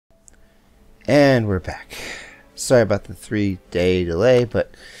And we're back. Sorry about the 3-day delay,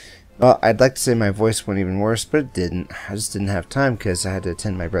 but well, I'd like to say my voice went even worse, but it didn't. I just didn't have time because I had to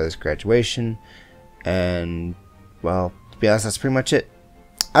attend my brother's graduation, and well, to be honest, that's pretty much it.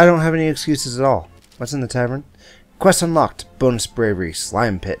 I don't have any excuses at all. What's in the tavern? Quest unlocked. Bonus bravery.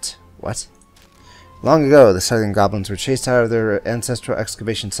 Slime pit. What? Long ago, the southern goblins were chased out of their ancestral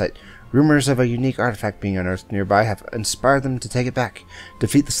excavation site. Rumors of a unique artifact being unearthed nearby have inspired them to take it back.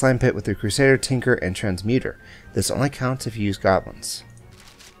 Defeat the slime pit with the Crusader, Tinker, and Transmuter. This only counts if you use goblins.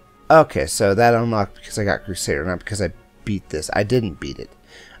 Okay, so that unlocked because I got Crusader, not because I beat this. I didn't beat it.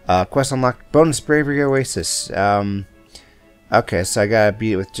 Quest unlocked. Bonus Bravery Oasis. Okay, so I gotta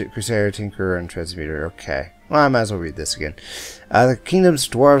beat it with Crusader, Tinker, and Transmuter. Okay. Well, I might as well read this again. The kingdom's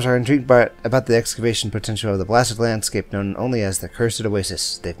dwarves are intrigued about the excavation potential of the blasted landscape known only as the Cursed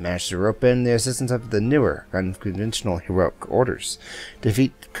Oasis. They've managed to rope in the assistance of the newer, unconventional heroic orders.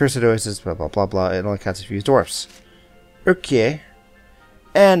 Defeat Cursed Oasis, blah blah blah blah. It only counts if you use dwarves. Okay.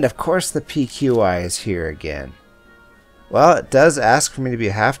 And of course the PQI is here again. Well, it does ask for me to be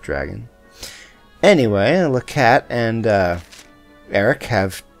a half-dragon. Anyway, Lacat and Eric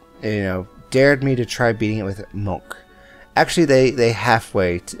have, dared me to try beating it with Monk. Actually, they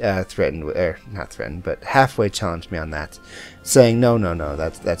halfway threatened, or not threatened, but halfway challenged me on that, saying no,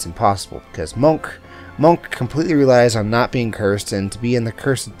 that's impossible because Monk completely relies on not being cursed, and to be in the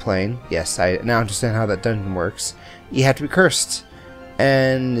cursed plane, yes, I now understand how that dungeon works. You have to be cursed,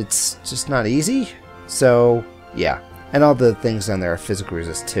 and it's just not easy. So yeah, and all the things down there are physical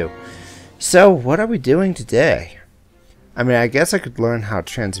resist too. So what are we doing today? I mean, I guess I could learn how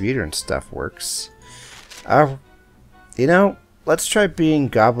Transmuter and stuff works. Let's try being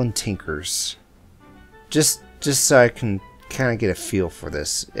Goblin Tinkers. Just so I can kind of get a feel for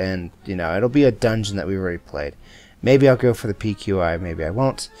this. And, it'll be a dungeon that we've already played. Maybe I'll go for the PQI, maybe I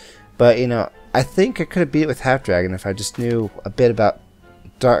won't. But, I think I could have beat it with Half Dragon if I just knew a bit about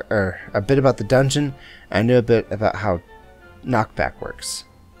the dungeon, and knew a bit about how knockback works.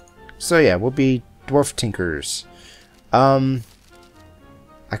 So yeah, we'll be Dwarf Tinkers. I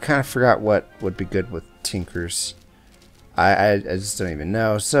kind of forgot what would be good with Tinkers. I just don't even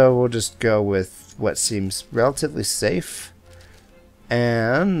know. So we'll just go with what seems relatively safe.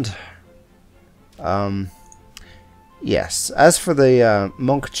 And yes. As for the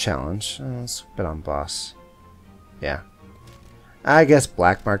Monk challenge, let's bet on boss. Yeah. I guess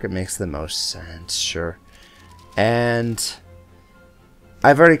Black Market makes the most sense, sure. And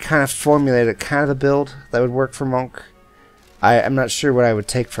I've already kind of formulated kind of a build that would work for Monk. I'm not sure what I would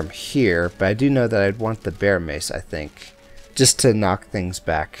take from here, but I do know that I'd want the Bear Mace, I think, just to knock things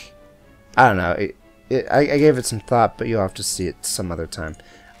back. I don't know. I gave it some thought, but you'll have to see it some other time.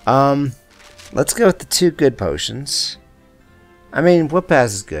 Let's go with the 2 good potions. I mean,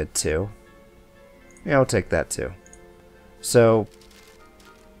 Whoop-Ass is good, too. Yeah, I'll take that, too. So,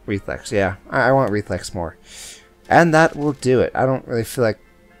 Reflex, yeah. I want Reflex more. And that will do it. I don't really feel like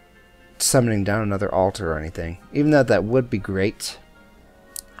summoning down another altar or anything, even though that would be great.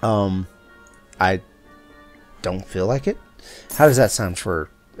 I don't feel like it. How does that sound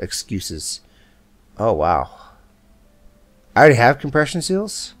for excuses? Oh wow, I already have compression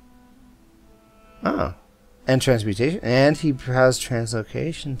seals. Oh, and transmutation, and he has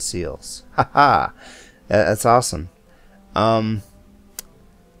translocation seals. Haha, that's awesome.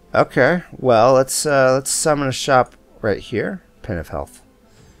 Okay, well let's summon a shop right here. Pen of Health.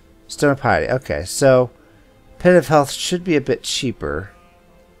 Stone of Piety. Okay, so Pit of Health should be a bit cheaper.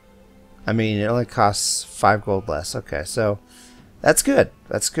 I mean, it only costs 5 gold less. Okay, so that's good.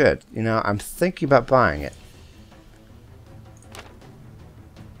 That's good. I'm thinking about buying it.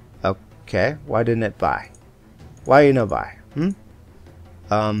 Okay, why didn't it buy? Why no buy?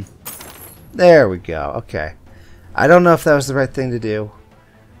 There we go. Okay. I don't know if that was the right thing to do.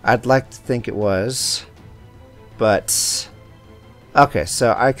 I'd like to think it was, but okay,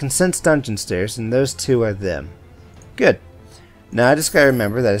 so I can sense dungeon stairs, and those 2 are them. Good. Now I just gotta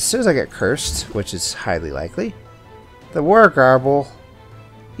remember that as soon as I get cursed, which is highly likely, the War Garble,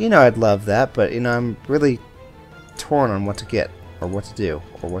 I'd love that, but I'm really torn on what to get, or what to do,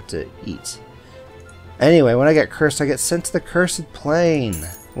 or what to eat. Anyway, when I get cursed, I get sent to the Cursed Plane,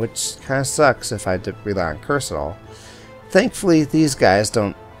 which kind of sucks if I had to rely on curse at all. Thankfully, these guys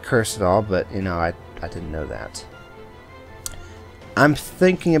don't curse at all, but I didn't know that. I'm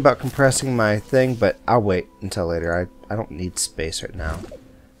thinking about compressing my thing, but I'll wait until later. I don't need space right now.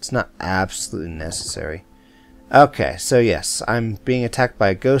 It's not absolutely necessary. Okay, so yes, I'm being attacked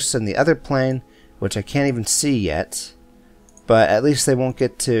by ghosts in the other plane, which I can't even see yet. But at least they won't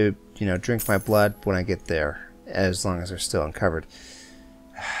get to, drink my blood when I get there, as long as they're still uncovered.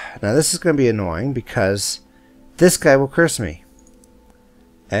 Now this is going to be annoying because this guy will curse me.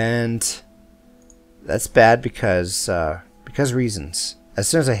 And that's bad because reasons. As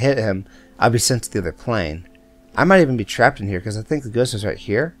soon as I hit him, I'll be sent to the other plane. I might even be trapped in here because I think the ghost is right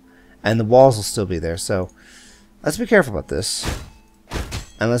here. And the walls will still be there. So let's be careful about this.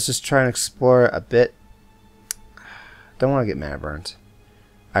 And let's just try and explore a bit. Don't want to get mana burned.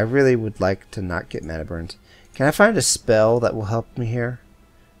 I really would like to not get mana burned. Can I find a spell that will help me here?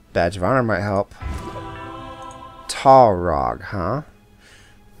 Badge of Honor might help. Talrog, huh?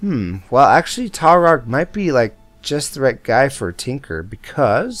 Well, actually, Talrog might be like just the right guy for a Tinker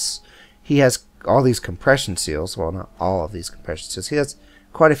because he has all these compression seals. Well, not all of these compression seals. He has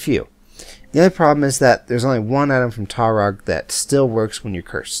quite a few. The only problem is that there's only one item from Talrog that still works when you're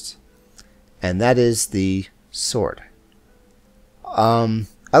cursed. And that is the sword.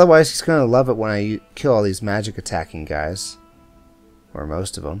 Otherwise, he's going to love it when I kill all these magic attacking guys. Or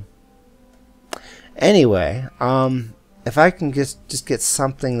most of them. Anyway, if I can just get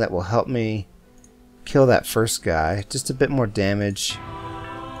something that will help me kill that first guy, just a bit more damage.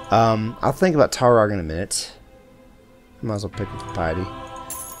 I'll think about Talrog in a minute. I might as well pick up the piety.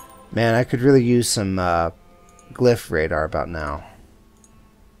 Man, I could really use some glyph radar about now.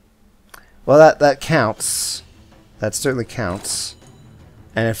 Well, that counts. That certainly counts.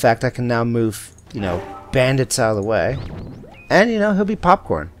 And in fact, I can now move, bandits out of the way. And, he'll be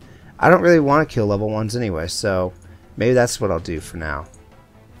popcorn. I don't really want to kill level 1s anyway, so maybe that's what I'll do for now.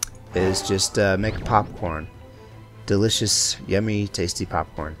 Is just make popcorn. Delicious, yummy, tasty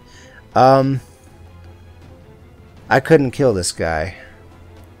popcorn. I couldn't kill this guy.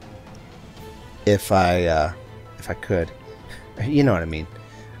 If I could. You know what I mean.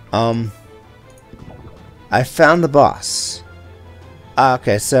 I found the boss.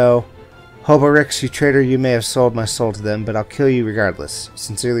 Okay, so Hoborix, you traitor, you may have sold my soul to them, but I'll kill you regardless.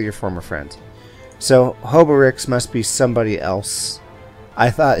 Sincerely, your former friend. So Hoborix must be somebody else. I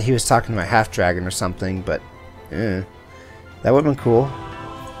thought he was talking to my half-dragon or something, but that would have been cool.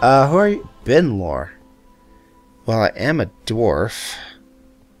 Who are you? Binlore. Well, I am a dwarf.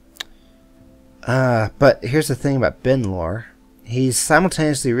 But here's the thing about Binlore. He's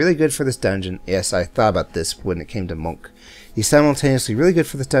simultaneously really good for this dungeon. Yes, I thought about this when it came to Monk. He's simultaneously really good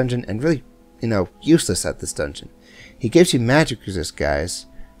for this dungeon and really, useless at this dungeon. He gives you magic resist, guys.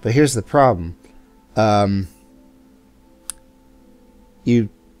 But here's the problem. You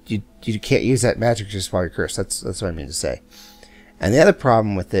can't use that magic resist while you're cursed. That's what I mean to say. And the other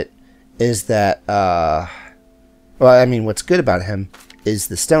problem with it is that, what's good about him is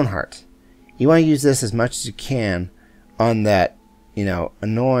the Stoneheart. You want to use this as much as you can on that,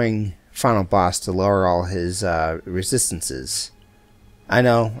 annoying final boss to lower all his resistances. I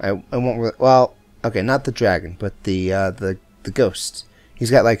know, I won't really, well, okay, not the dragon, but the ghost.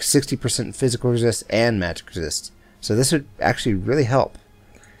 He's got like 60% physical resist and magic resist. So this would actually really help.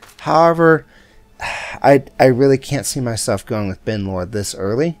 However, I really can't see myself going with Binlore this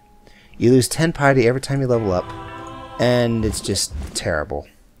early. You lose 10 piety every time you level up, and it's just terrible.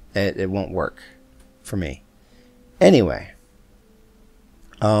 It won't work for me. Anyway.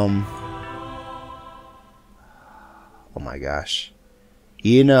 Oh my gosh.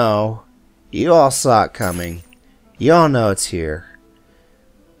 You all saw it coming. You all know it's here.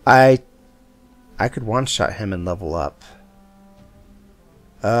 I could one-shot him and level up.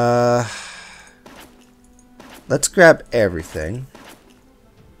 Let's grab everything.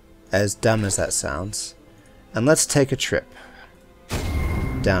 As dumb as that sounds. And let's take a trip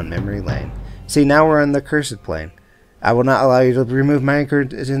down memory lane. See, now we're on the cursed plane. I will not allow you to remove my anchor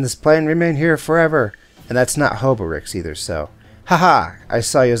in this plane. Remain here forever. And that's not Hoborix either, so. Haha! I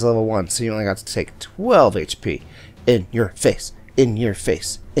saw you as level 1, so you only got to take 12 HP. In your face. In your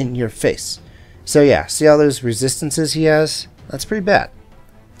face. In your face. So yeah, see all those resistances he has? That's pretty bad.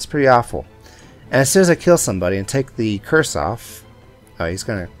 It's pretty awful. And as soon as I kill somebody and take the curse off... Oh, he's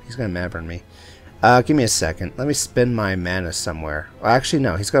gonna mana burn me. Give me a second. Let me spend my mana somewhere. Well, actually,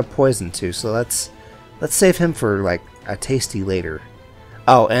 no. He's got poison too, so let's save him for, like, a tasty later.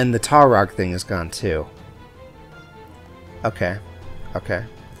 Oh, and the Talrog thing is gone too. Okay. Okay.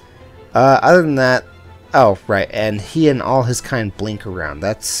 Other than that... Oh, right. And he and all his kind blink around.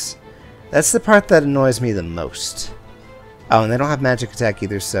 That's the part that annoys me the most. Oh, and they don't have magic attack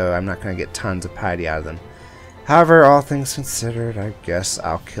either, so I'm not going to get tons of piety out of them. However, all things considered, I guess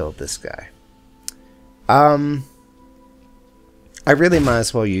I'll kill this guy. I really might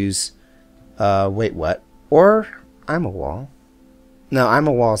as well use, wait, what? Or, I'm a wall. No, I'm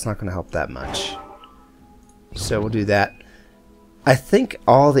a wall is not going to help that much. So we'll do that. I think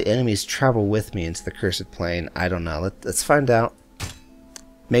all the enemies travel with me into the cursed plane. I don't know. Let's find out.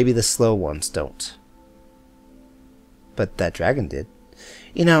 Maybe the slow ones don't. But that dragon did.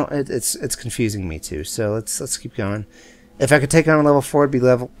 You know, it's confusing me too. So let's keep going. If I could take on a level 4, it'd be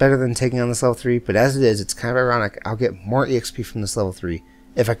better than taking on this level 3. But as it is, it's kind of ironic. I'll get more EXP from this level 3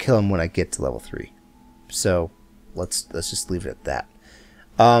 if I kill him when I get to level 3. So let's just leave it at that.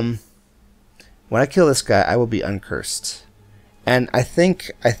 When I kill this guy, I will be uncursed, and I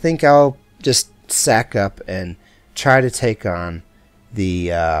think I'll just sack up and try to take on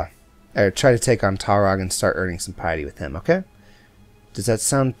Talrog and start earning some piety with him. Okay? Does that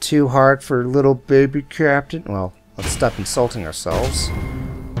sound too hard for little baby captain? Well, let's stop insulting ourselves.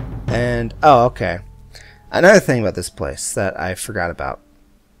 And oh, okay. Another thing about this place that I forgot about.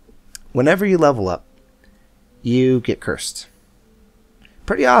 Whenever you level up, you get cursed.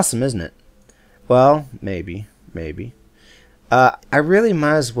 Pretty awesome, isn't it? Well, maybe. I really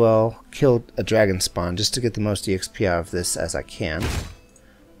might as well kill a dragon spawn just to get the most EXP out of this as I can.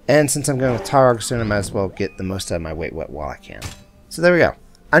 And since I'm going with Talrog soon, I might as well get the most out of my wait wet while I can. So there we go.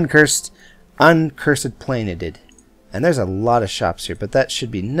 Uncursed planeted. And there's a lot of shops here, but that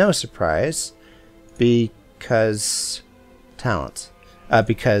should be no surprise because talent.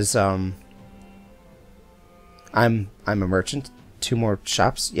 Because I'm a merchant. 2 more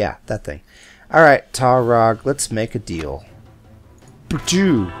shops? Yeah, that thing. Alright, Talrog, let's make a deal.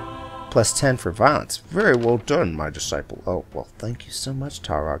 Plus 10 for violence. Very well done, my disciple. Oh, well, thank you so much,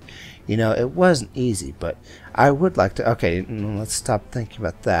 Talrog. You know, it wasn't easy, but I would like to... Okay, let's stop thinking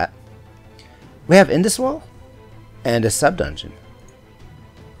about that. We have Induswall and a sub-dungeon.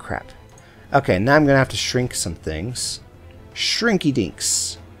 Crap. Okay, now I'm going to have to shrink some things. Shrinky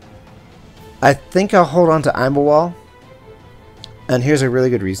dinks. I think I'll hold on to Imberwall. And here's a really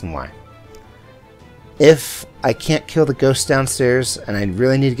good reason why. If I can't kill the ghosts downstairs and I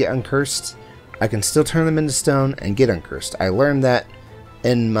really need to get uncursed, I can still turn them into stone and get uncursed. I learned that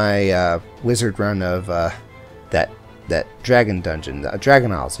in my wizard run of that dragon dungeon,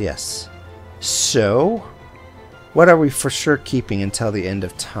 Dragon Isles, yes. So, what are we for sure keeping until the end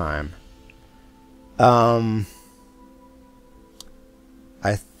of time? I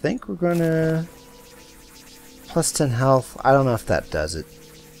think we're gonna plus 10 health. I don't know if that does it.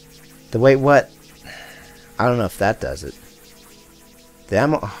 The wait what? I don't know if that does it. The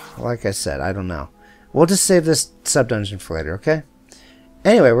ammo, like I said, I don't know. We'll just save this sub-dungeon for later, okay?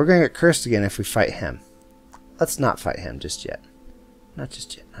 Anyway, we're going to get cursed again if we fight him. Let's not fight him just yet. Not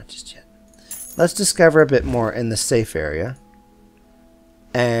just yet, not just yet. Let's discover a bit more in the safe area.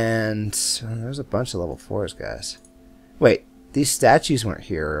 And there's a bunch of level 4s, guys. Wait, these statues weren't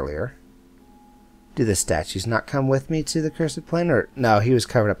here earlier. Do the statues not come with me to the Cursed Plane? Or no, he was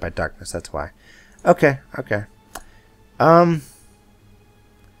covered up by darkness, that's why. Okay, okay. I'm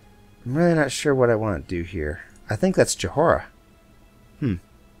really not sure what I want to do here. I think that's Johora.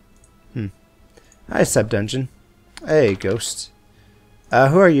 Hi, sub-dungeon. Hey, ghost.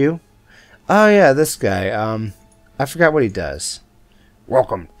 Who are you? Oh, yeah, this guy. I forgot what he does.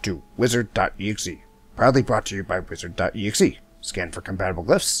 Welcome to Wizard.exe. Proudly brought to you by Wizard.exe. Scan for compatible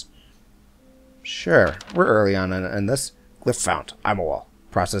glyphs. Sure, we're early on in this. Glyph found. I'm a wall.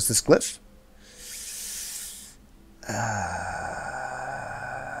 Process this glyph.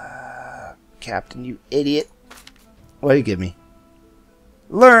 Captain, you idiot. What do you give me?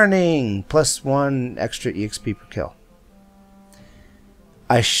 Learning! Plus 1 extra EXP per kill.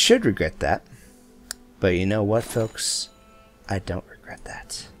 I should regret that. But you know what, folks? I don't regret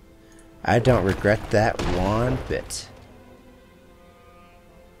that. I don't regret that one bit.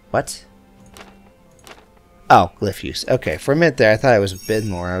 What? Oh, glyph use. Okay, for a minute there I thought it was a bit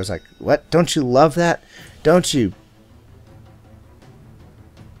more. I was like, what? Don't you love that? Don't you?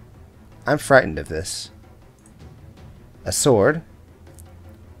 I'm frightened of this. A sword.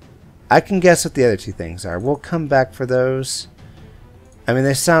 I can guess what the other 2 things are. We'll come back for those. I mean,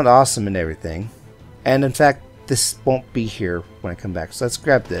 they sound awesome and everything. And in fact, this won't be here when I come back. So let's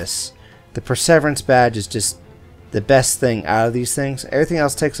grab this. The Perseverance badge is just the best thing out of these things. Everything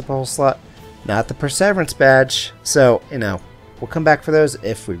else takes up a whole slot. Not the Perseverance badge. So, you know, we'll come back for those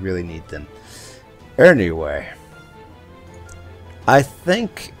if we really need them. Anyway, I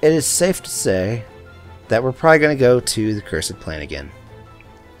think it is safe to say that we're probably going to go to the Cursed Plane again.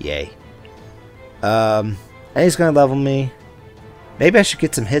 Yay. And he's going to level me. Maybe I should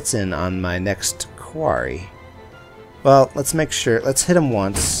get some hits in on my next quarry. Well, let's make sure. Let's hit him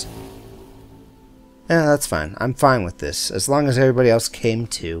once. Yeah, that's fine. I'm fine with this. As long as everybody else came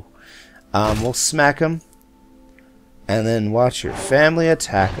too. We'll smack him. And then watch your family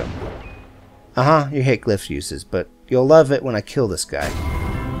attack him. Uh-huh, you hate glyph uses, but you'll love it when I kill this guy.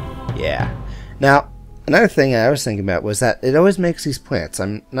 Yeah. Now, another thing I was thinking about was that it always makes these plants.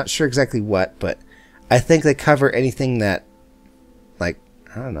 I'm not sure exactly what, but I think they cover anything that, like,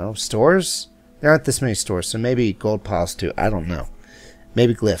 I don't know, stores? There aren't this many stores, so maybe gold piles too. I don't know.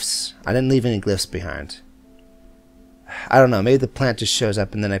 Maybe glyphs. I didn't leave any glyphs behind. I don't know. Maybe the plant just shows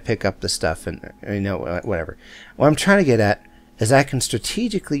up and then I pick up the stuff and, you know, whatever. What I'm trying to get at is I can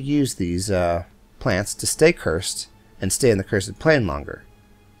strategically use these plants to stay cursed and stay in the cursed plane longer,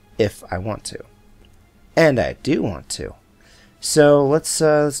 if I want to. And I do want to. So let's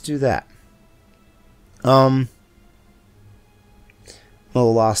do that. I'm a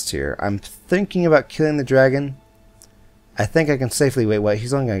little lost here. I'm thinking about killing the dragon. I think I can safely wait.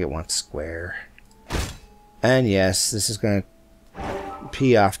 He's only gonna get one square. And yes, this is gonna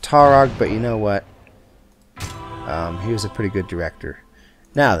pee off Tarog, but you know what? He was a pretty good director.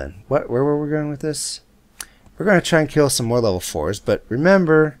 Now then, where were we going with this? We're going to try and kill some more level 4s, but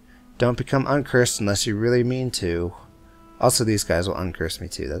remember, don't become uncursed unless you really mean to. Also, these guys will uncurse me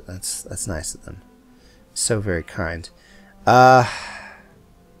too. That's nice of them. So very kind. Yeah,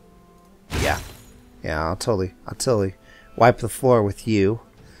 I'll totally wipe the floor with you,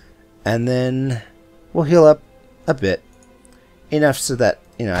 and then we'll heal up a bit, enough so that,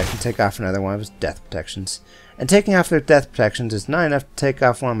 you know, I can take off another one of his death protections. And taking off their death protections is not enough to take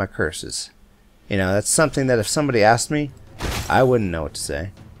off one of my curses. You know, that's something that if somebody asked me, I wouldn't know what to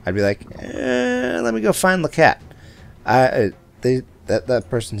say. I'd be like, let me go find the cat. That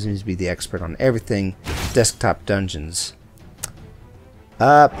person seems to be the expert on everything desktop dungeons.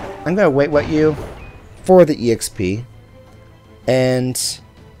 I'm gonna wait you for the EXP, and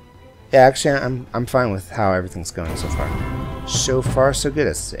yeah, actually, I'm fine with how everything's going so far. So far, so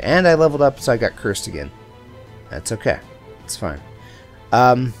good. And I leveled up, so I got cursed again. That's okay. It's fine.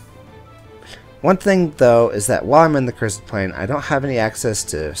 One thing, though, is that while I'm in the cursed plane, I don't have any access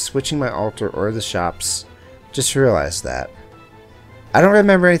to switching my altar or the shops. Just realized that. I don't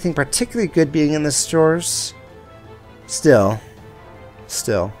remember anything particularly good being in the stores. Still.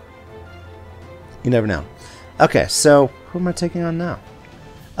 You never know. Okay, so who am I taking on now?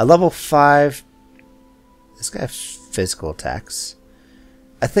 A level 5. This guy has physical attacks.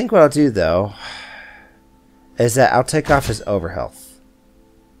 I think what I'll do, though, is that I'll take off his overhealth.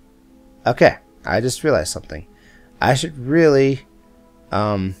 Okay, I just realized something. I should really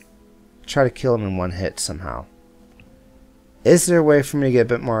try to kill him in one hit somehow. Is there a way for me to get a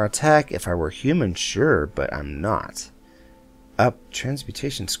bit more attack? If I were human, sure, but I'm not.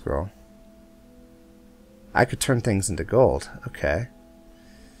 Transmutation scroll. I could turn things into gold. Okay.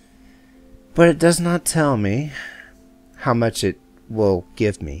 But it does not tell me how much it will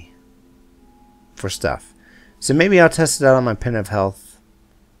give me for stuff. So maybe I'll test it out on my pin of health.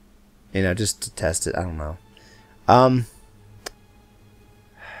 You know, just to test it. I don't know.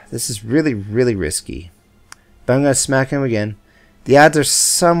 This is really, really risky. But I'm going to smack him again. The odds are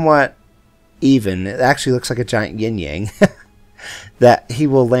somewhat even. It actually looks like a giant yin-yang. That he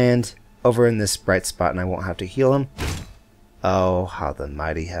will land over in this bright spot and I won't have to heal him. Oh, how the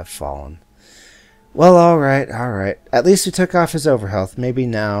mighty have fallen. Well, alright. At least we took off his overhealth. Maybe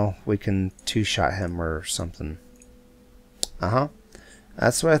now we can two-shot him or something.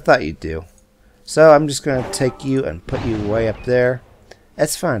 That's what I thought you'd do. So I'm just going to take you and put you way up there.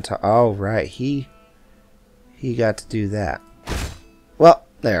 That's fine. Alright, he got to do that. Well,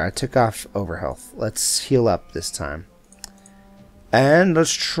 there, I took off overhealth. Let's heal up this time. And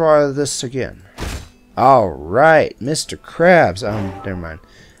let's try this again. Alright, Mr. Krabs. Never mind.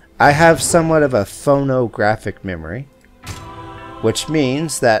 I have somewhat of a phonographic memory, which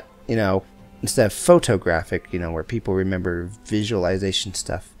means that, you know, instead of photographic, you know, where people remember visualization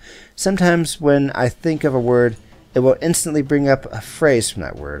stuff, sometimes when I think of a word, it will instantly bring up a phrase from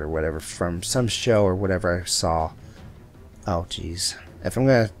that word or whatever, from some show or whatever I saw. Oh, jeez. If I'm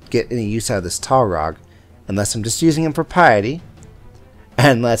going to get any use out of this Talrog, unless I'm just using him for piety,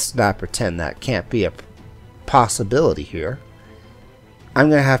 and let's not pretend that can't be a possibility here, I'm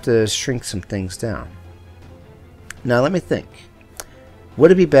going to have to shrink some things down. Now, let me think.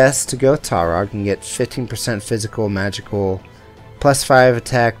 Would it be best to go with Talrog and get 15% physical, magical, +5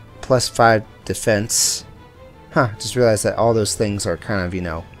 attack, +5 defense? Just realized that all those things are kind of, you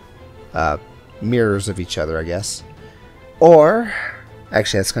know, mirrors of each other, I guess. Or,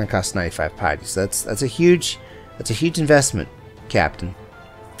 actually, that's going to cost 95 piety, so that's a huge investment, Captain.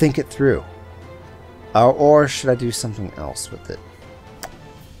 Think it through. Or should I do something else with it?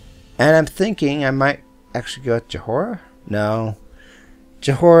 And I'm thinking I might actually go with Jahora? No.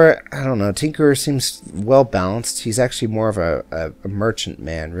 Jahora, I don't know. Tinkerer seems well balanced. He's actually more of a merchant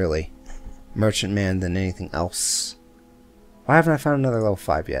man, really. Merchant man than anything else. Why haven't I found another level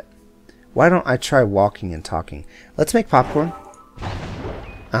 5 yet? Why don't I try walking and talking? Let's make popcorn.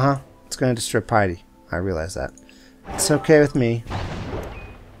 It's going to destroy piety. I realize that. It's okay with me.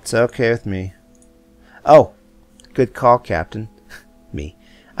 It's okay with me. Oh, good call, Captain. Me.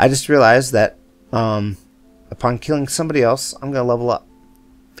 I just realized that upon killing somebody else, I'm going to level up.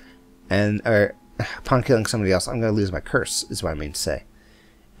 Or upon killing somebody else, I'm going to lose my curse, is what I mean to say.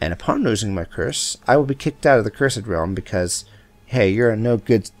 And upon losing my curse, I will be kicked out of the Cursed Realm because, hey, you're a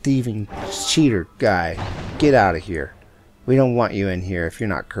no-good thieving cheater guy. Get out of here. We don't want you in here if you're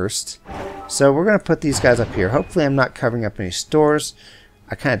not cursed. So we're going to put these guys up here. Hopefully I'm not covering up any stores.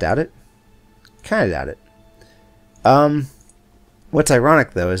 I kind of doubt it. What's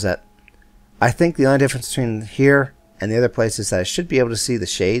ironic, though, is that I think the only difference between here and the other place is that I should be able to see the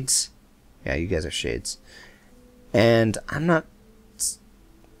shades. Yeah, you guys are shades. And I'm not...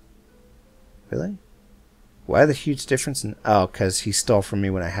 Really? Why the huge difference in... Oh, because he stole from me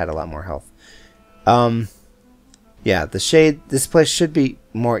when I had a lot more health. Yeah, the shade... This place should be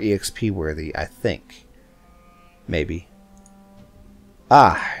more EXP worthy, I think. Maybe.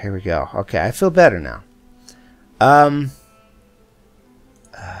 Ah, here we go. Okay, I feel better now.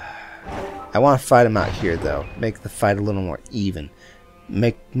 I want to fight him out here, though. Make the fight a little more even.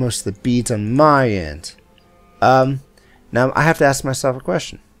 Make most of the beads on my end. Now, I have to ask myself a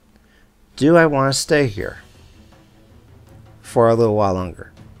question. Do I want to stay here for a little while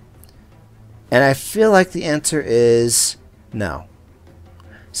longer? And I feel like the answer is no.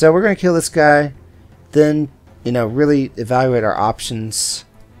 So we're going to kill this guy, then, you know, really evaluate our options,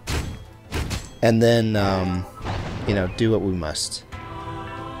 and then, you know, do what we must.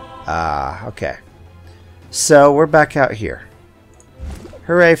 Okay. So we're back out here.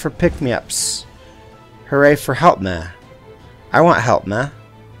 Hooray for pick-me-ups. Hooray for help me. I want help me.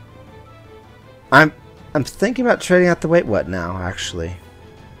 I'm thinking about trading out the wait what now, actually.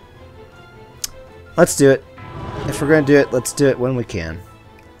 Let's do it. If we're going to do it, let's do it when we can.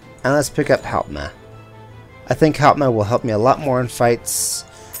 And let's pick up help me. I think help me will help me a lot more in fights.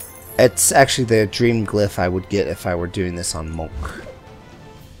 It's actually the dream glyph I would get if I were doing this on Monk.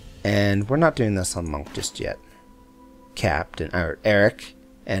 And we're not doing this on Monk just yet. Captain, or Eric,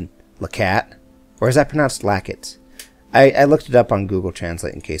 and Lacat. Or is that pronounced Lackett? I looked it up on Google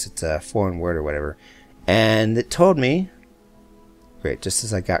Translate in case it's a foreign word or whatever. And it told me... Great, just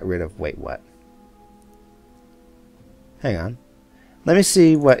as I got rid of wait what. Hang on. Let me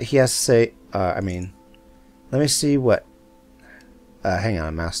see what he has to say. Let me see what... hang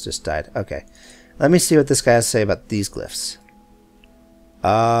on, my mouse just died. Okay. Let me see what this guy has to say about these glyphs.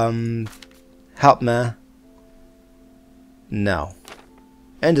 Help me. No.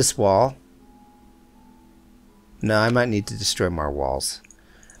 Endus wall. No, I might need to destroy more walls.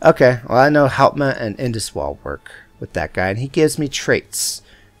 Okay, well I know help me and Endus wall work with that guy, and he gives me traits.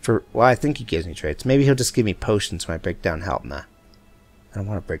 Well, I think he gives me traits. Maybe he'll just give me potions when I break down help me. I don't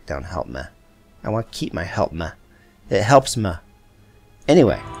want to break down help me. I want to keep my help me. It helps me.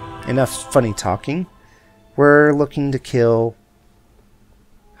 Anyway, enough funny talking. We're looking to kill...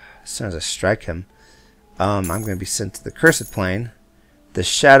 As soon as I strike him, I'm going to be sent to the Cursed Plane, the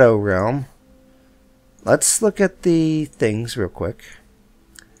Shadow Realm. Let's look at the things real quick.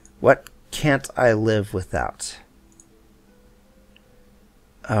 What can't I live without?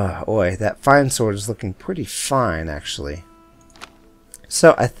 Boy, that fine sword is looking pretty fine, actually.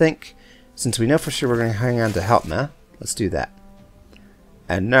 So I think, since we know for sure we're going to hang on to help me, let's do that.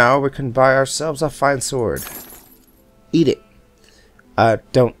 And now we can buy ourselves a fine sword. Eat it.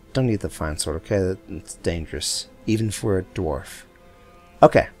 Don't eat the fine sword, okay? It's dangerous, even for a dwarf.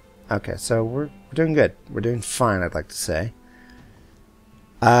 Okay, so we're doing good. We're doing fine, I'd like to say.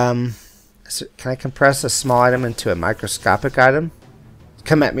 So can I compress a small item into a microscopic item?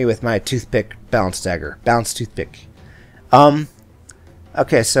 Come at me with my toothpick balance dagger. Balance toothpick.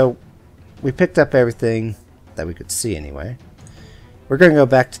 Okay, so we picked up everything that we could see anyway. We're going to go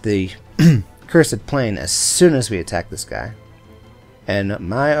back to the Cursed Plane as soon as we attack this guy. And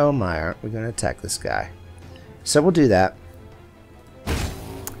my oh my, aren't we going to attack this guy? So we'll do that.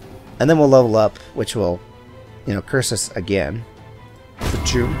 And then we'll level up, which will, you know, curse us again.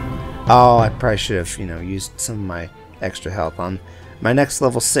 Oh, I probably should have, you know, used some of my extra health on my next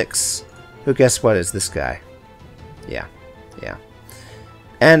level 6. Who guess what is this guy? Yeah.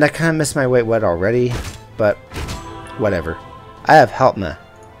 And I kind of missed my wait what already, but whatever. I have help me,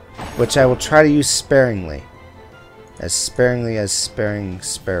 which I will try to use sparingly. As sparingly as sparing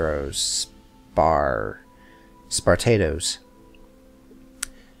sparrows. Spartatos.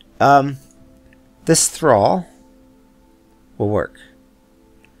 This thrall will work.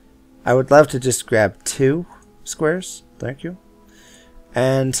 I would love to just grab 2 squares. Thank you.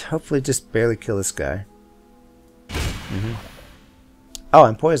 And hopefully just barely kill this guy. Oh,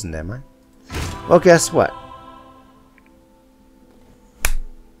 I'm poisoned, am I? Well, guess what?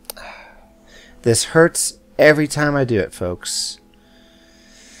 This hurts every time I do it, folks.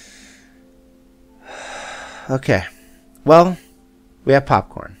 Okay. Well, we have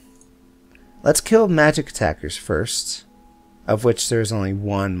popcorn. Let's kill magic attackers first. Of which there's only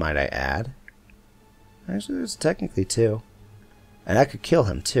one, might I add. Actually, there's technically two. And I could kill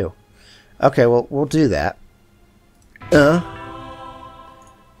him, too. Okay, well, we'll do that.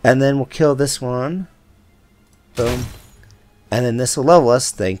 And then we'll kill this one. Boom. And then this will level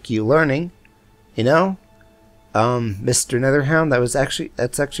us. Thank you, learning. You know? Mr. Netherhound,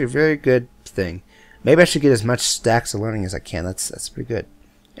 that's actually a very good thing. Maybe I should get as much stacks of learning as I can. That's pretty good.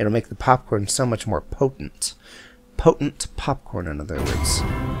 It'll make the popcorn so much more potent. Potent popcorn, in other words.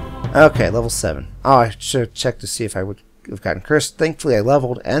 Okay, level 7. Oh, I should have checked to see if I would have gotten cursed. Thankfully, I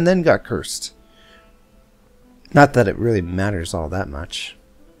leveled and then got cursed. Not that it really matters all that much.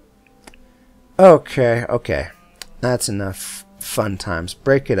 Okay. That's enough fun times.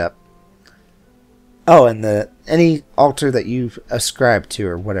 Break it up. Oh, and any altar that you ascribe to,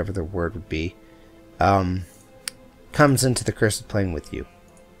 or whatever the word would be, comes into the Cursed Plane with you.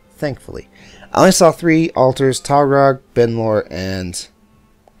 Thankfully. I only saw 3 altars: Talrog, Benlor, and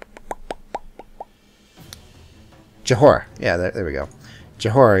Jahora. Yeah, there we go.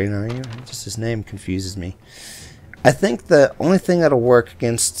 Jahora, you know, just his name confuses me. I think the only thing that'll work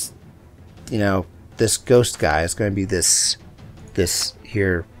against, you know, this ghost guy is going to be this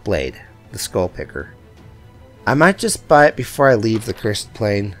here blade, the skull picker. I might just buy it before I leave the Cursed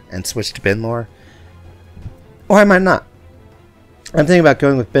Plane and switch to Benlor. Or I might not. I'm thinking about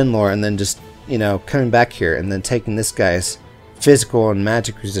going with Benlor and then just, you know, coming back here and then taking this guy's physical and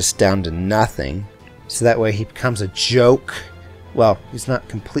magic resist down to nothing. So that way he becomes a joke. Well, he's not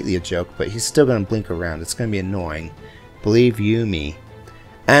completely a joke, but he's still going to blink around. It's going to be annoying. Believe you me.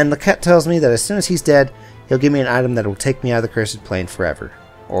 And the cat tells me that as soon as he's dead, he'll give me an item that will take me out of the Cursed Plane forever.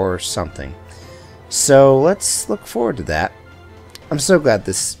 Or something. So let's look forward to that. I'm so glad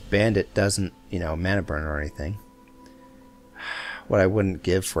this bandit doesn't, you know, mana burn or anything. What I wouldn't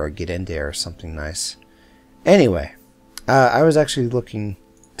give for a get in there or something nice. Anyway, I was actually looking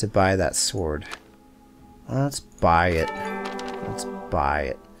to buy that sword. Let's buy it. Let's buy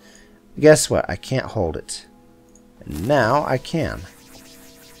it. Guess what? I can't hold it. And now I can.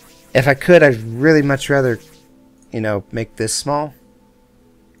 If I could, I'd really much rather, you know, make this small.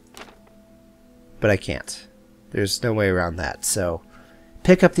 But I can't. There's no way around that. So,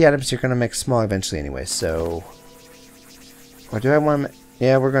 pick up the items you're going to make small eventually anyway. So, or do I want to...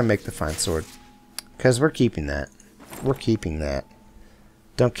 Yeah, we're going to make the fine sword. Because we're keeping that. We're keeping that.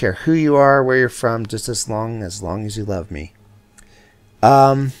 Don't care who you are, where you're from, just as long as you love me.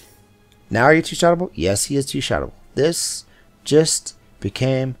 Now are you two-shottable? Yes, he is two-shottable. This just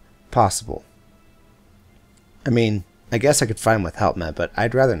became possible. I mean, I guess I could find him with help, Matt, but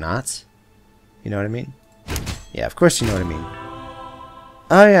I'd rather not. You know what I mean? Yeah, of course you know what I mean.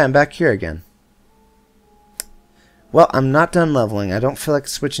 Oh yeah, I'm back here again. Well, I'm not done leveling. I don't feel like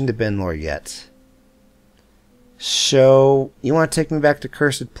switching to Benlor yet. So, you want to take me back to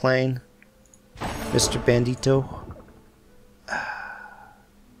Cursed Plane, Mr. Bandito?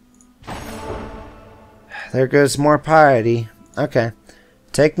 There goes more piety. Okay.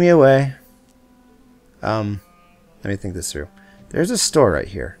 Take me away. Let me think this through. There's a store right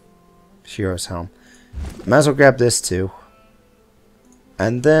here. Shiro's Helm. Might as well grab this too.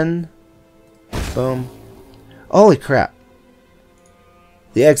 And then... boom. Holy crap.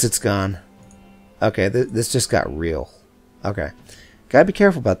 The exit's gone. Okay, this just got real. Okay. Gotta be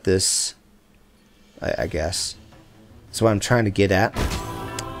careful about this. I guess. That's what I'm trying to get at.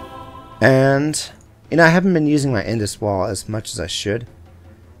 And... you know, I haven't been using my Indus Wall as much as I should.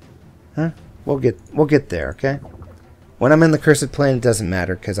 Huh? We'll get there, okay? When I'm in the Cursed Plane, it doesn't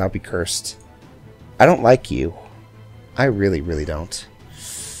matter, because I'll be cursed. I don't like you. I really, really don't.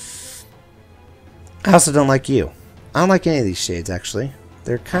 I also don't like you. I don't like any of these shades, actually.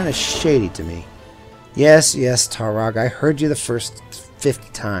 They're kind of shady to me. Yes, Tarog, I heard you the first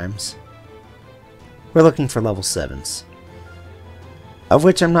 50 times. We're looking for level 7s. Of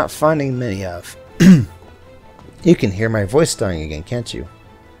which I'm not finding many of. You can hear my voice starting again, can't you?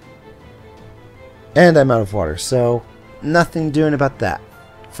 And I'm out of water, so nothing doing about that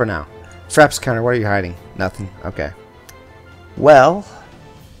for now. Fraps counter, what are you hiding? Nothing. Okay. Well,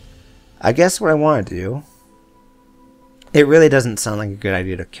 I guess what I want to do... it really doesn't sound like a good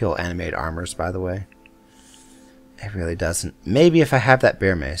idea to kill animated armors, by the way. It really doesn't. Maybe if I have that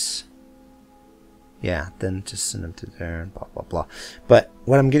bear mace. Yeah, then just send him to there and blah, blah, blah. But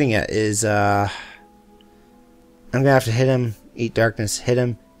what I'm getting at is, I'm going to have to hit him, eat darkness, hit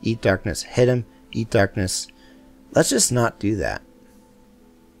him, eat darkness, hit him, eat darkness. Let's just not do that.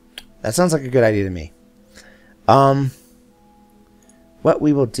 That sounds like a good idea to me. What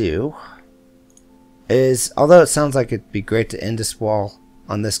we will do is, although it sounds like it'd be great to end this wall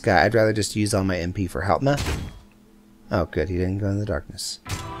on this guy, I'd rather just use all my MP for help me. Oh, good, he didn't go in the darkness.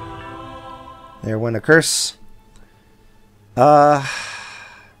 There went a curse. And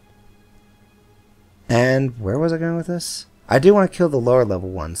where was I going with this? I do want to kill the lower level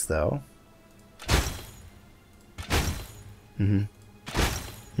ones, though. You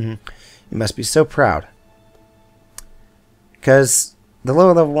must be so proud. Because the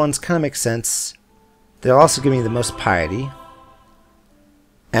lower level ones kind of make sense. They'll also give me the most piety.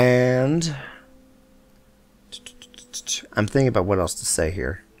 And I'm thinking about what else to say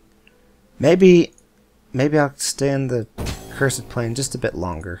here. Maybe I'll stay in the cursed plane just a bit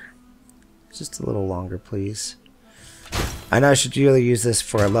longer. Just a little longer, please. I know I should really use this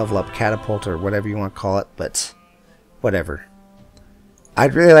for a level up catapult or whatever you want to call it, but whatever.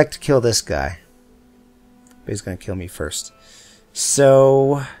 I'd really like to kill this guy. But he's going to kill me first.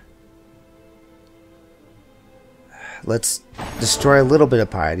 So let's destroy a little bit of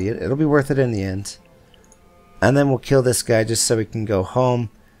piety. It'll be worth it in the end. And then we'll kill this guy just so we can go home.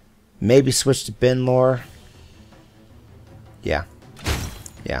 Maybe switch to bin lore. Yeah.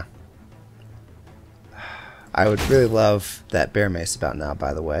 Yeah. I would really love that bear mace about now,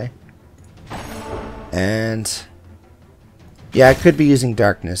 by the way. And yeah, I could be using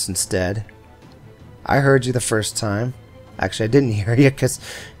darkness instead. I heard you the first time. Actually, I didn't hear you because,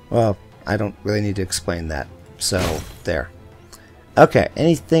 well, I don't really need to explain that. So, there. Okay,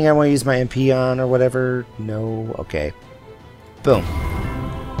 anything I want to use my MP on or whatever? No? Okay. Boom.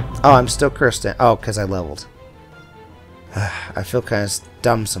 Oh, I'm still cursed. Oh, because I leveled. I feel kind of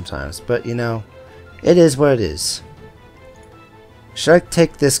dumb sometimes, but you know, it is what it is. Should I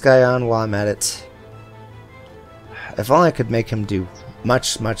take this guy on while I'm at it? If only I could make him do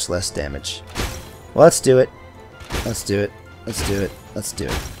much, much less damage. Well, let's do it. Let's do it. Let's do it. Let's do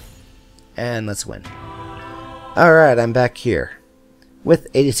it. And let's win. Alright, I'm back here. With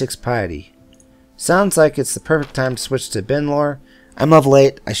 86 piety. Sounds like it's the perfect time to switch to bin lore. I'm level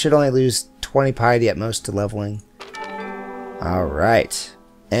 8. I should only lose 20 piety at most to leveling. Alright.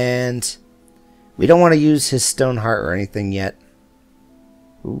 And we don't want to use his stone heart or anything yet.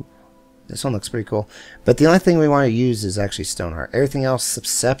 Ooh. This one looks pretty cool. But the only thing we want to use is actually stone heart. Everything else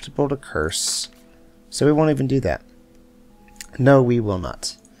susceptible to curse. So we won't even do that. No, we will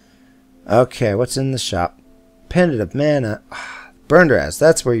not. Okay, what's in the shop? Pendant of mana. Burned Raz,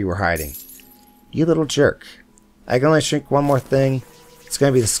 that's where you were hiding. You little jerk. I can only shrink one more thing. It's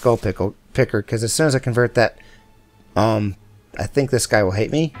going to be the skull picker, because as soon as I convert that, I think this guy will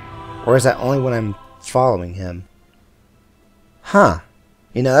hate me. Or is that only when I'm following him? Huh.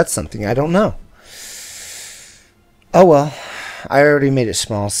 You know, that's something I don't know. Oh well. I already made it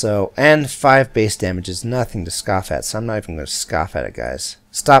small, so... And 5 base damage is nothing to scoff at, so I'm not even going to scoff at it, guys.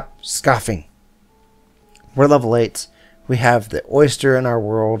 Stop scoffing. We're level 8. We have the oyster in our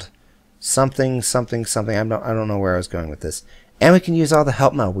world. Something, something, something. I don't know where I was going with this. And we can use all the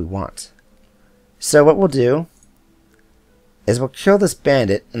help mode we want. So what we'll do is we'll kill this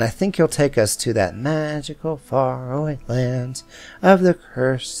bandit, and I think he'll take us to that magical faraway land of the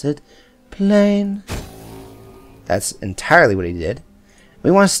cursed plain. That's entirely what he did.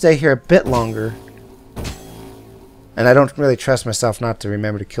 We want to stay here a bit longer. And I don't really trust myself not to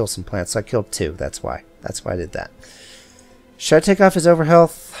remember to kill some plants, so I killed 2. That's why. That's why I did that. Should I take off his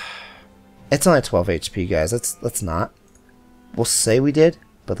overhealth? It's only 12 HP, guys. Let's not. We'll say we did,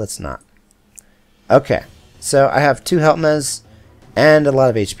 but let's not. Okay. So I have 2 health mez and a lot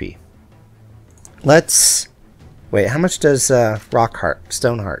of HP. Let's... Wait, how much does rock heart,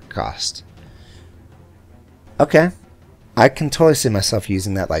 stone heart cost? Okay. I can totally see myself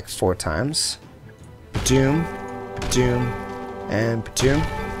using that like 4 times. Doom, doom, and doom.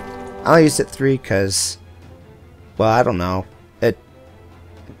 I'll use it 3 because, well, I don't know. It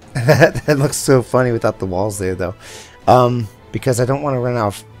that looks so funny without the walls there, though. Because I don't want to run out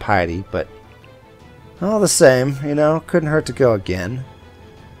of piety, but all the same, you know, couldn't hurt to go again.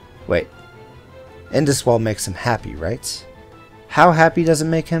 Wait, Indus Wall makes him happy, right? How happy does it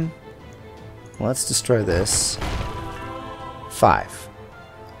make him? Well, let's destroy this. 5.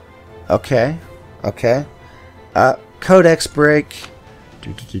 Okay. Okay. Codex break.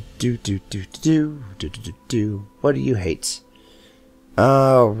 What do you hate?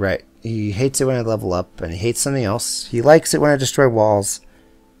 Oh, right. He hates it when I level up, and he hates something else. He likes it when I destroy walls.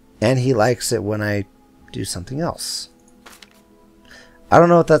 And he likes it when I do something else. I don't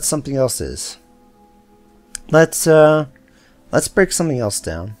know what that something else is. Let's break something else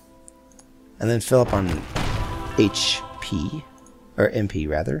down. And then fill up on HP. Or MP,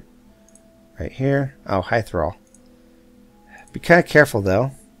 rather. Right here. Oh, high thrall. Be kind of careful,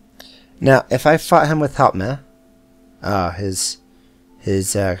 though. Now, if I fought him with Helpme,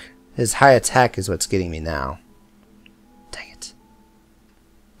 his high attack is what's getting me now. Dang it.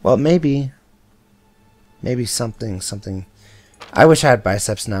 Well, maybe something. I wish I had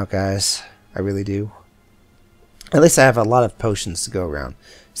biceps now, guys. I really do. At least I have a lot of potions to go around,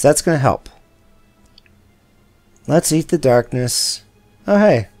 so that's gonna help. Let's eat the darkness. Oh,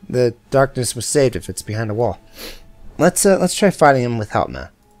 hey, the darkness was saved if it's behind a wall. Let's try fighting him with Helpme.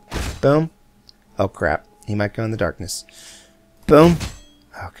 Boom. Oh crap, he might go in the darkness. Boom.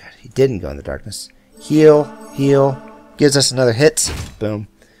 Oh god, he didn't go in the darkness. Heal, heal. Gives us another hit. Boom.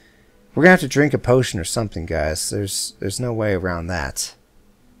 We're gonna have to drink a potion or something, guys. There's no way around that.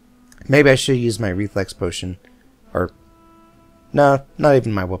 Maybe I should use my reflex potion. Or no, not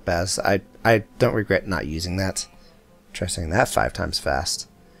even my whoop-ass. I don't regret not using that. Try saying that 5 times fast.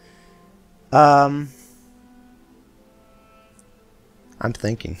 I'm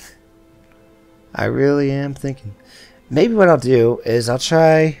thinking. I really am thinking. Maybe what I'll do is I'll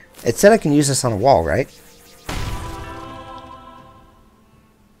try... It said I can use this on a wall, right?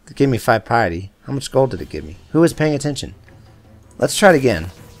 It gave me 5 piety. How much gold did it give me? Who was paying attention? Let's try it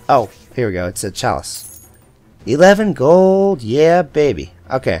again. Oh, here we go. It said chalice. 11 gold. Yeah, baby.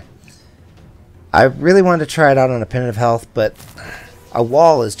 Okay. I really wanted to try it out on a Pennant of Health, but a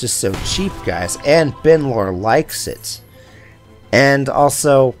wall is just so cheap, guys. And Benlor likes it. And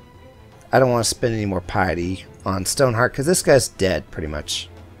also, I don't want to spend any more piety on Stoneheart, because this guy's dead, pretty much.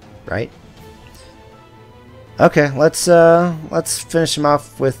 Right? Okay, let's finish him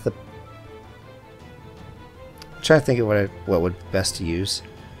off with the... I'm trying to think of what would be best to use.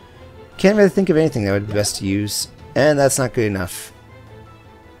 Can't really think of anything that would be best to use. And that's not good enough.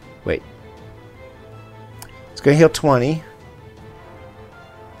 Wait. It's going to heal 20.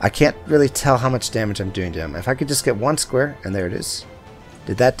 I can't really tell how much damage I'm doing to him. If I could just get 1 square, and there it is.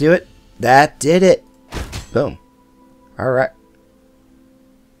 Did that do it? That did it! Boom. Alright.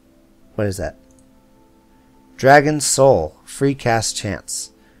 What is that? Dragon Soul. Free cast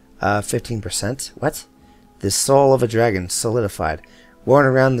chance. 15%. What? The soul of a dragon solidified. Worn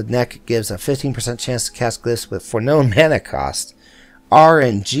around the neck gives a 15% chance to cast glyphs for no mana cost.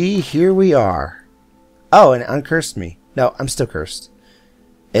 RNG, here we are. Oh, and it uncursed me. No, I'm still cursed.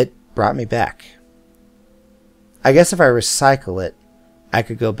 It brought me back. I guess if I recycle it, I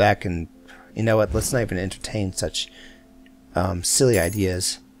could go back and... You know what, let's not even entertain such silly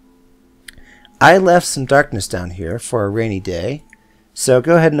ideas. I left some darkness down here for a rainy day. So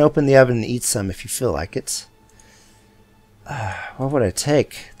go ahead and open the oven and eat some if you feel like it. What would I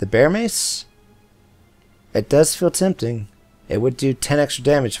take? The bear mace? It does feel tempting. It would do 10 extra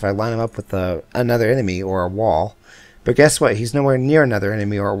damage if I line him up with another enemy or a wall. But guess what? He's nowhere near another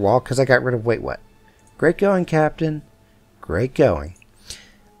enemy or a wall because I got rid of wait what? Great going, Captain. Great going.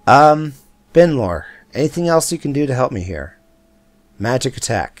 Benlor, anything else you can do to help me here? Magic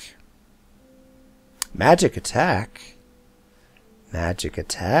attack. Magic attack? Magic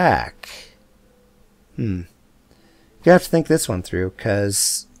attack. You have to think this one through,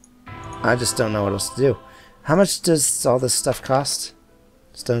 because I just don't know what else to do. How much does all this stuff cost?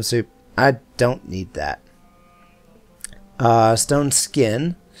 Stone soup. I don't need that. Stone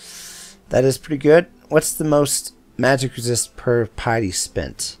skin. That is pretty good. What's the most magic resist per piety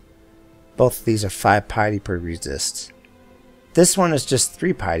spent? Both of these are 5 piety per resist. This one is just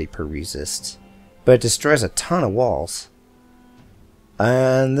 3 piety per resist, but it destroys a ton of walls.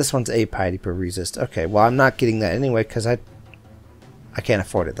 And this one's 8 piety per resist. Okay, well I'm not getting that anyway because I can't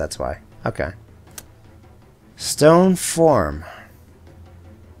afford it, that's why. Okay. Stone form.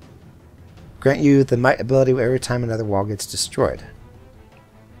 Grant you the might ability every time another wall gets destroyed.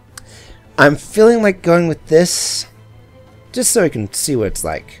 I'm feeling like going with this just so I can see what it's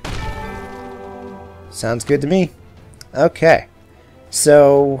like. Sounds good to me. Okay.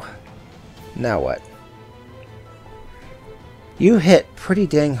 So, now what? You hit pretty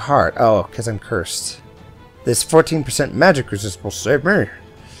dang hard. Oh, because I'm cursed. This 14% magic resist will save me.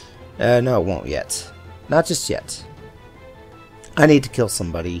 No, it won't yet. Not just yet. I need to kill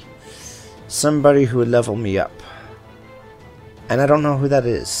somebody. Somebody who would level me up. And I don't know who that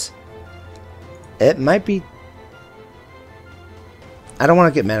is. It might be... I don't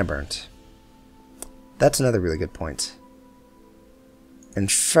want to get mana burnt. That's another really good point. In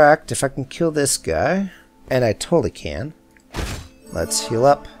fact, if I can kill this guy, and I totally can, let's heal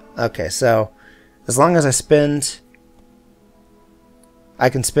up. Okay, so as long as I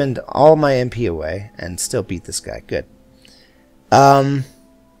can spend all my MP away and still beat this guy. Good. Do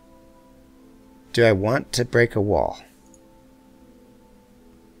I want to break a wall?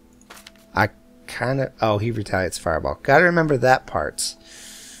 I kind of... Oh, he retaliates fireball. Gotta remember that part.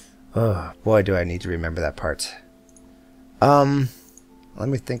 Oh, boy, do I need to remember that part. Let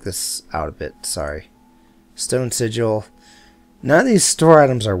me think this out a bit. Sorry. Stone sigil. None of these store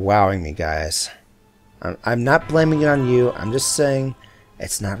items are wowing me, guys. I'm not blaming it on you. I'm just saying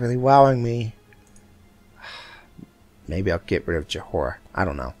it's not really wowing me. Maybe I'll get rid of Jahora. I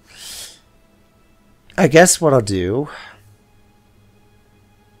don't know. I guess what I'll do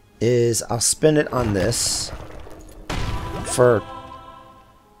is I'll spend it on this for...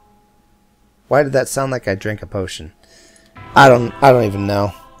 Why did that sound like I drank a potion? I don't even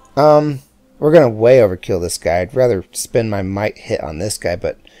know. We're gonna way overkill this guy. I'd rather spend my might hit on this guy,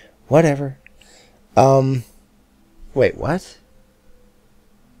 but whatever. Wait, what?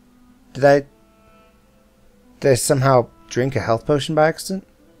 Did I somehow drink a health potion by accident?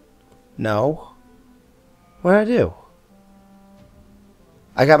 No. What did I do?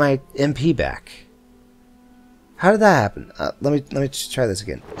 I got my MP back. How did that happen? Let me just try this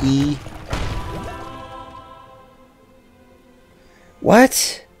again. E.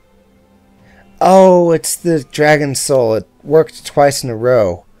 What? Oh, it's the Dragon Soul. It worked twice in a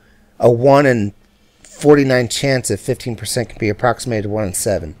row. A 1 in 49 chance of 15% can be approximated to 1 in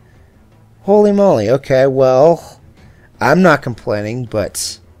 7. Holy moly. Okay, well, I'm not complaining,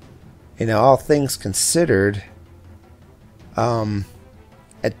 but, you know, all things considered,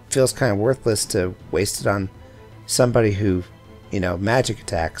 it feels kind of worthless to waste it on somebody who, you know, magic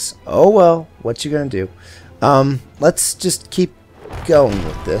attacks. Oh, well, what you gonna do? Let's just keep going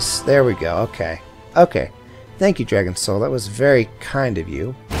with this. There we go. Okay. Okay. Thank you, Dragon Soul. That was very kind of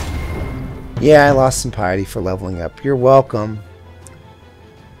you. Yeah, I lost some piety for leveling up. You're welcome.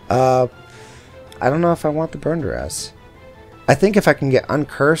 I don't know if I want the Burned Raz. I think if I can get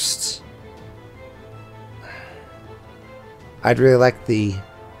uncursed, I'd really like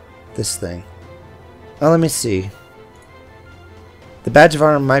this thing. Oh, let me see. The Badge of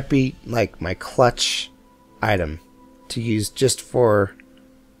Honor might be like my clutch item to use just for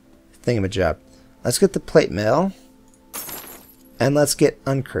thingamajig. Let's get the plate mail. And let's get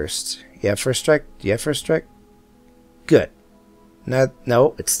uncursed. You have first strike? Do you have first strike? Good.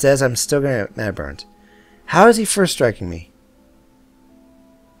 No, it says I'm still gonna get mana burned. How is he first striking me?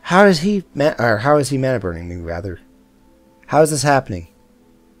 How is he mana burning me, rather? How is this happening?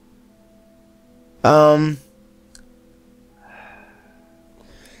 I'm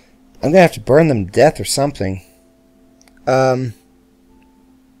gonna have to burn them to death or something. What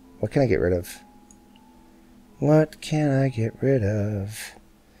can I get rid of? What can I get rid of?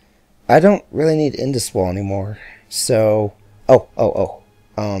 I don't really need Indiswall anymore. So,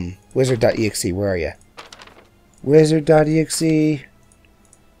 wizard.exe, where are you? Wizard.exe.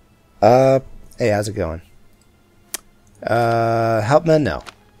 Hey, how's it going? Helpman, no.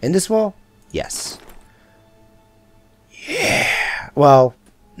 Indiswall? Yes. Yeah. Well,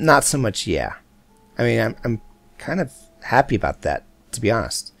 not so much yeah. I mean, I'm kind of happy about that, to be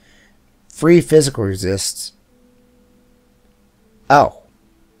honest. Free physical resist.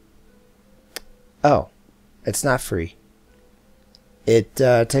 Oh, it's not free. It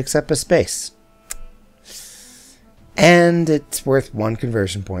takes up a space. And it's worth 1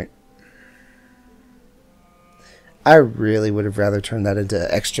 conversion point. I really would have rather turned that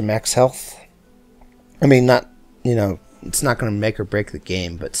into extra max health. I mean, not, you know, it's not going to make or break the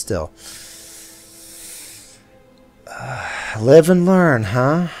game, but still. Live and learn,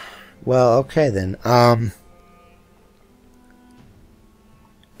 huh? Well, okay then.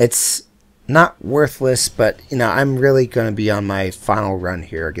 It's not worthless, but, you know, I'm really going to be on my final run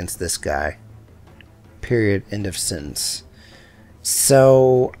here against this guy. Period. End of sentence.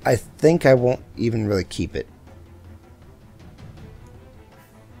 So, I think I won't even really keep it.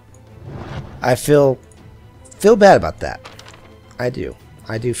 I feel bad about that. I do.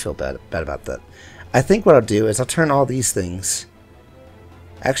 I do feel bad about that. I think what I'll do is I'll turn all these things.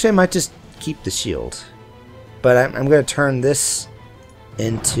 Actually, I might just keep the shield. But I'm going to turn this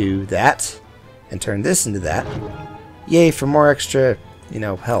into that. And turn this into that. Yay, for more extra, you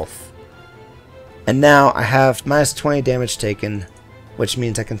know, health. And now I have minus 20 damage taken. Which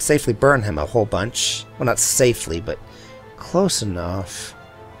means I can safely burn him a whole bunch. Well, not safely, but close enough.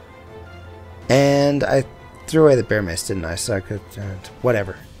 And I threw away the bear mace, didn't I? So I could...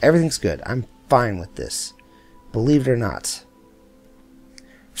 whatever. Everything's good. I'm fine with this. Believe it or not.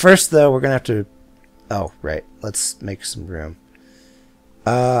 First, though, we're going to have to... Oh, right. Let's make some room.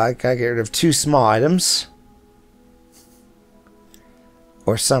 I gotta get rid of 2 small items.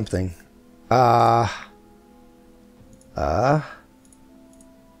 Or something. What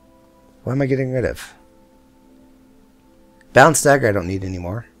am I getting rid of? Balance dagger I don't need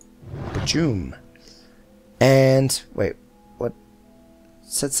anymore. Bajoom. And, wait, what?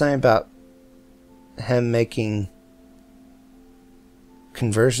 Said something about him making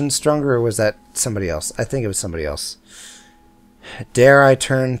conversion stronger, or was that somebody else? I think it was somebody else. Dare I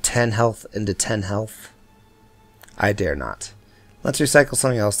turn 10 health into 10 health? I dare not. Let's recycle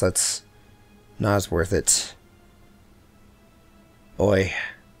something else that's not as worth it. Oi.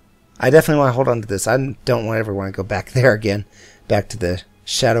 I definitely want to hold on to this. I don't ever want to go back there again. Back to the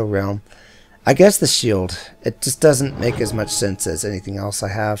Shadow Realm. I guess the shield. It just doesn't make as much sense as anything else I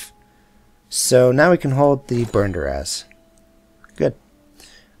have. So now we can hold the Burned-Uraz. Good.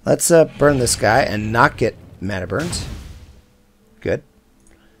 Let's burn this guy and not get mana burned. Good.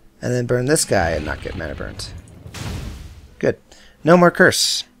 And then burn this guy and not get mana burned. Good. No more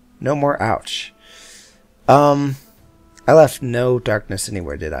curse. No more ouch. I left no darkness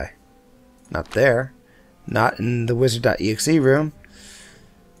anywhere, did I? Not there. Not in the wizard.exe room.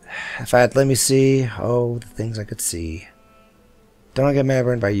 If I had let me see. Oh, the things I could see. Don't want to get mana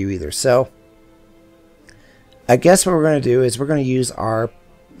burned by you either. So, I guess what we're going to do is we're going to use our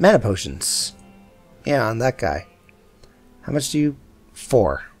mana potions. Yeah, on that guy. How much do you?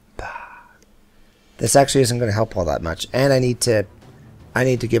 4. This actually isn't going to help all that much. And I need to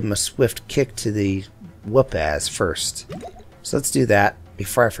give him a swift kick to the whoop-ass first. So let's do that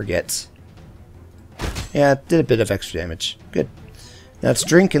before I forget. Yeah, did a bit of extra damage. Good. Now let's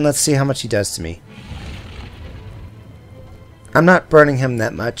drink and let's see how much he does to me. I'm not burning him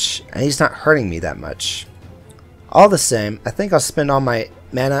that much, and he's not hurting me that much. All the same, I think I'll spend all my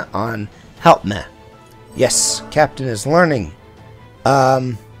mana on Help Me. Yes, Captain is learning.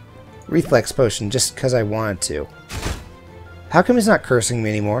 Reflex potion just because I wanted to. How come he's not cursing me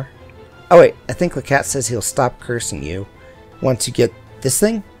anymore? Oh wait, I think the cat says he'll stop cursing you once you get this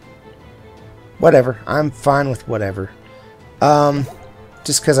thing? Whatever, I'm fine with whatever.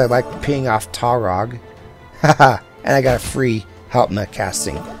 Just because I like peeing off Tarog. Haha, and I got a free Help Me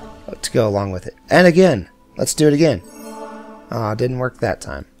casting to go along with it. And again, let's do it again. Aw, didn't work that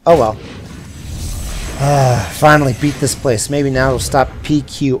time. Oh well. Finally beat this place. Maybe now it'll stop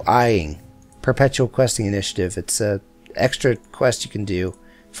PQIing. Perpetual Questing Initiative. It's a extra quest you can do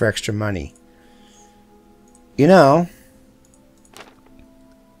for extra money. You know,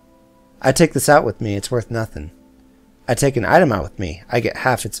 I take this out with me, it's worth nothing. I take an item out with me, I get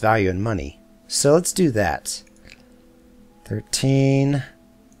half its value in money. So let's do that. 13,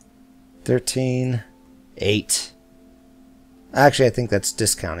 8. Actually, I think that's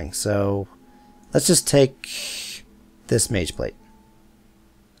discounting, so let's just take this mage plate.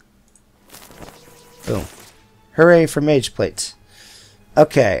 Boom. Hooray for mage plates.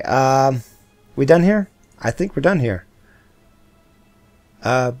 Okay, we done here? I think we're done here.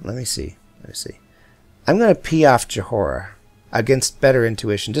 Let me see. I'm gonna pee off Johora against better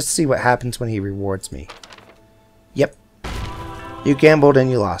intuition, just to see what happens when he rewards me. Yep. You gambled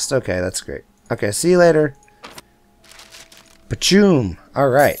and you lost. Okay, that's great. Okay, see you later. Bachoom!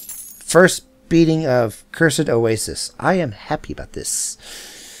 Alright. First beating of Cursed Oasis. I am happy about this.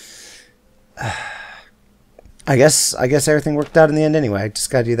 I guess everything worked out in the end anyway. I just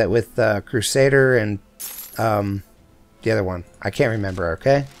gotta do that with Crusader and the other one. I can't remember,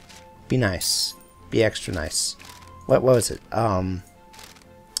 okay? Be nice. Be extra nice. What was it?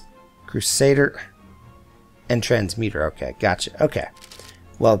 Crusader and Transmuter. Okay, gotcha. Okay.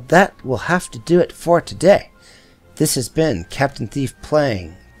 Well, that will have to do it for today. This has been Captain Thief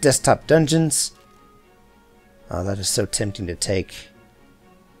playing Desktop Dungeons. Oh, that is so tempting to take.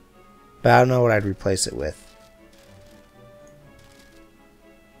 But I don't know what I'd replace it with.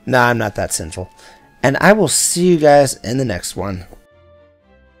 Nah, I'm not that sinful. And I will see you guys in the next one.